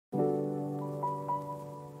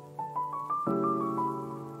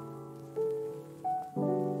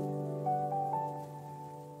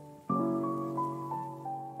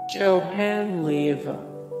Johan Liiva,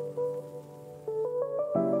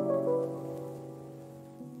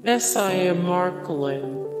 Messiah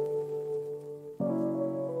Marklin,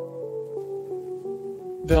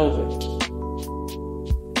 Velvet.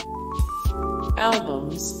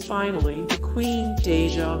 Albums: Finally, The Queen,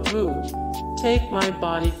 Deja Vu, Take My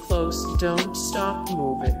Body Close, Don't Stop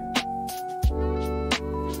Moving.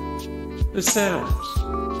 The Sounds.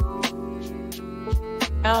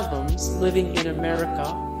 Albums: Living in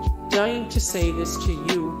America, Dying to Say This to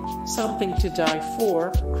You, Something to Die For,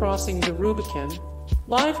 Crossing the Rubicon,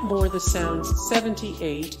 Live More. The Sounds,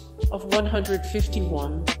 78 of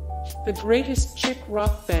 151. The Greatest Chick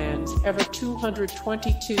Rock Bands Ever,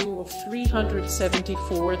 222 of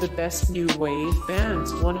 374. The Best New Wave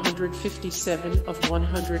Bands, 157 of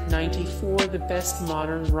 194. The Best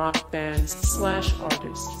Modern Rock Bands /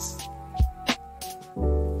 Artists.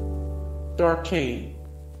 Darkane.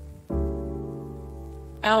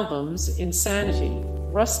 Albums: Insanity,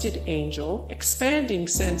 Rusted Angel, Expanding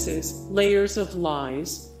Senses, Layers of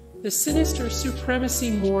Lies, The Sinister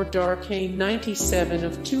Supremacy. More. Darkane, 97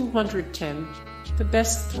 of 210. The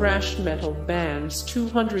Best Thrash Metal Bands,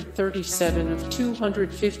 237 of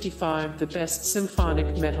 255. The Best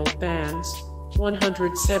Symphonic Metal Bands,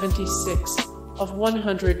 176 of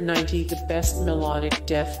 190. The Best Melodic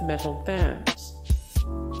Death Metal Bands.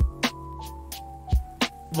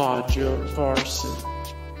 Maja Ivarsson.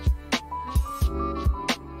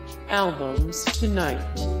 Albums: Tonight,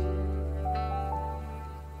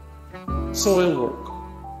 Soilwork.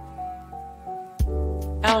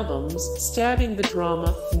 Albums: Stabbing the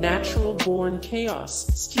Drama, Natural Born Chaos,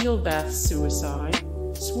 Steel Bath Suicide,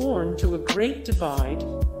 Sworn to a Great Divide,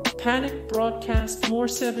 Panic Broadcast. More.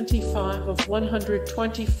 75 of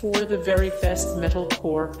 124. The Very Best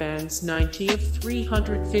Metalcore Bands, 90 of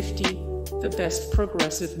 350. The Best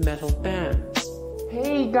Progressive Metal Bands.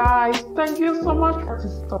 Hey guys, thank you so much for the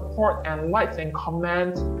support and likes and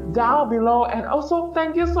comments down below, and also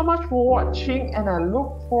thank you so much for watching, and I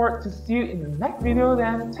look forward to see you in the next video.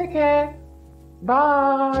 Then take care,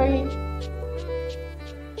 bye.